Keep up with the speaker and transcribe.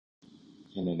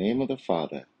In the name of the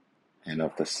Father, and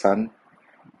of the Son,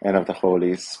 and of the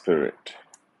Holy Spirit.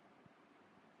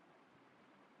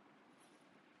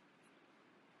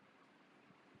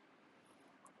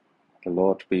 The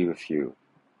Lord be with you.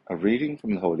 A reading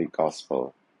from the Holy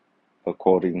Gospel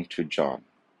according to John.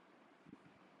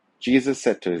 Jesus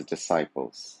said to his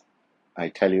disciples, I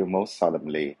tell you most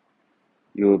solemnly,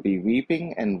 you will be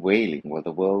weeping and wailing while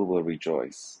the world will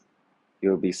rejoice.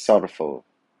 You will be sorrowful,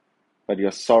 but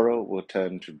your sorrow will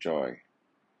turn to joy.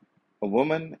 A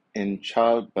woman in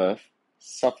childbirth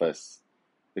suffers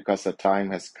because her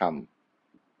time has come.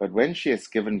 But when she has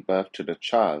given birth to the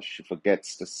child, she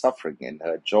forgets the suffering in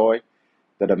her joy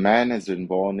that a man has been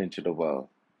born into the world.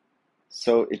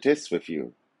 So it is with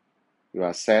you. You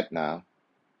are sad now,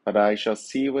 but I shall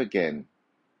see you again,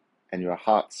 and your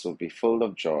hearts will be full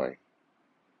of joy.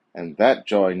 And that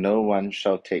joy no one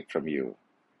shall take from you.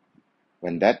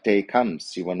 When that day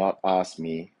comes, you will not ask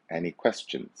me any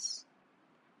questions.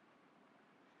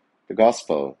 The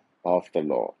Gospel of the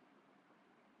Lord.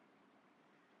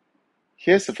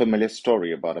 Here's a familiar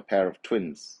story about a pair of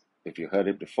twins. If you heard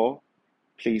it before,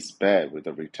 please bear with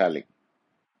the retelling.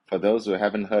 For those who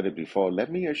haven't heard it before,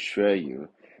 let me assure you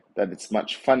that it's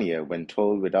much funnier when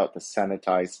told without the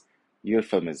sanitized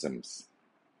euphemisms.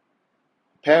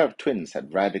 A pair of twins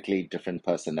had radically different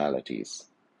personalities.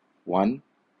 One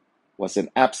was an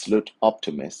absolute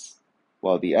optimist,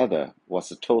 while the other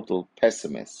was a total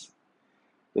pessimist.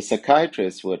 The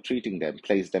psychiatrists who were treating them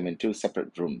placed them in two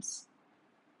separate rooms.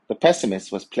 The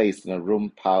pessimist was placed in a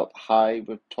room piled high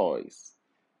with toys.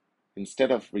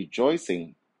 Instead of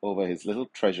rejoicing over his little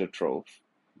treasure trove,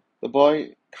 the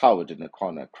boy cowered in a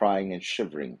corner, crying and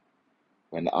shivering.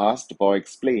 When asked, the boy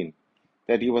explained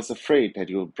that he was afraid that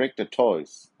he would break the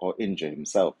toys or injure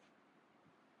himself.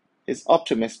 His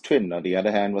optimist twin, on the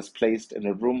other hand, was placed in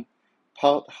a room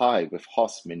piled high with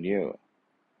horse manure.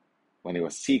 When he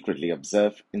was secretly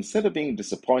observed, instead of being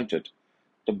disappointed,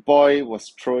 the boy was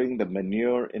throwing the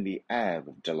manure in the air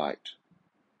with delight.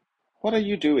 What are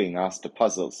you doing? Asked the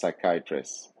puzzled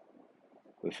psychiatrist.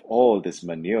 With all this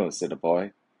manure, said the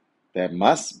boy, there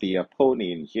must be a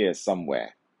pony in here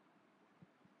somewhere.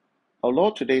 Our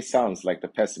Lord today sounds like the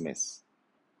pessimist.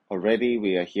 Already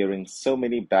we are hearing so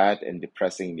many bad and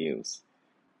depressing news.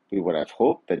 We would have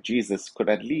hoped that Jesus could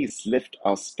at least lift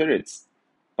our spirits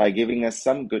by giving us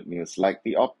some good news like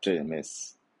the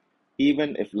optimist,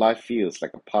 even if life feels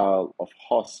like a pile of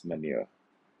horse manure.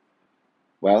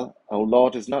 Well, our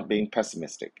Lord is not being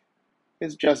pessimistic.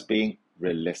 He's just being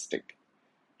realistic.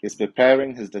 He's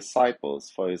preparing his disciples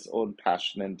for his own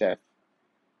passion and death.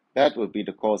 That would be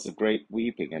the cause of great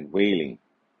weeping and wailing,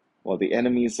 while the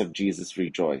enemies of Jesus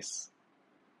rejoice.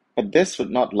 But this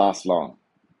would not last long.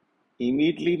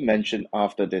 Immediately mentioned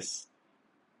after this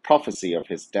prophecy of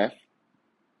his death,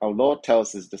 our Lord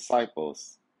tells his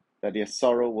disciples that their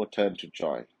sorrow will turn to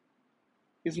joy.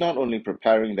 He's not only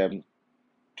preparing them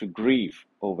to grieve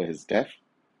over his death,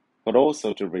 but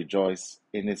also to rejoice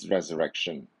in his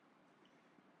resurrection.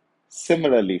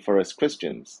 Similarly, for us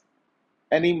Christians,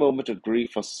 any moment of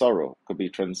grief or sorrow could be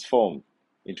transformed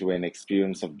into an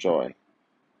experience of joy.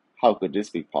 How could this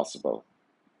be possible?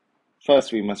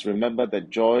 First, we must remember that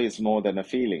joy is more than a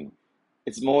feeling.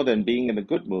 It's more than being in a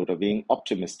good mood or being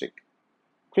optimistic.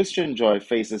 Christian joy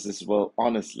faces this world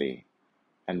honestly,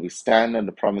 and we stand on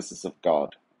the promises of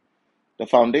God. The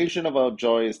foundation of our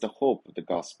joy is the hope of the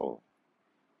gospel.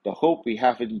 The hope we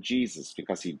have in Jesus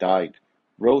because he died,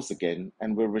 rose again,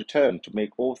 and will return to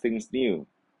make all things new.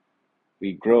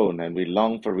 We groan and we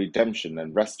long for redemption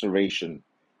and restoration,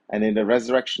 and in the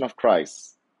resurrection of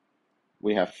Christ,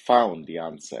 we have found the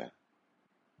answer.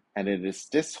 And it is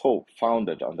this hope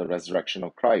founded on the resurrection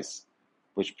of Christ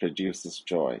which produces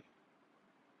joy.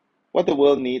 What the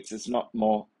world needs is not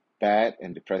more bad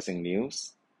and depressing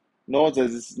news, nor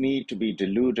does it need to be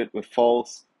deluded with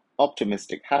false,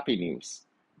 optimistic, happy news,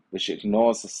 which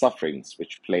ignores the sufferings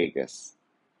which plague us.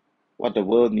 What the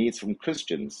world needs from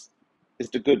Christians is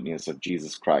the good news of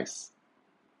Jesus Christ.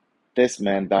 This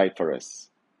man died for us.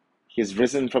 He is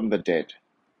risen from the dead,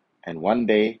 and one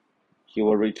day he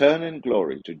will return in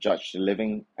glory to judge the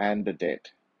living and the dead.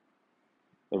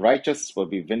 The righteous will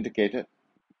be vindicated,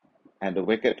 and the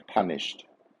wicked punished.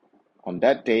 On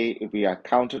that day, if we are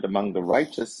counted among the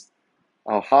righteous,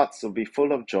 our hearts will be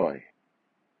full of joy.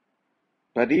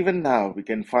 But even now, we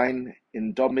can find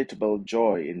indomitable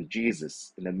joy in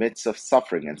Jesus in the midst of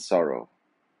suffering and sorrow.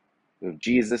 With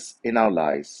Jesus in our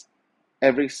lives,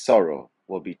 every sorrow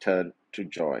will be turned to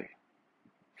joy.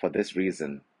 For this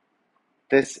reason,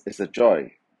 this is a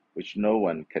joy which no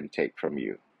one can take from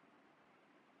you.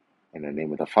 In the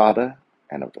name of the Father,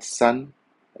 and of the Son,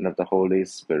 and of the Holy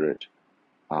Spirit.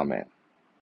 Amen.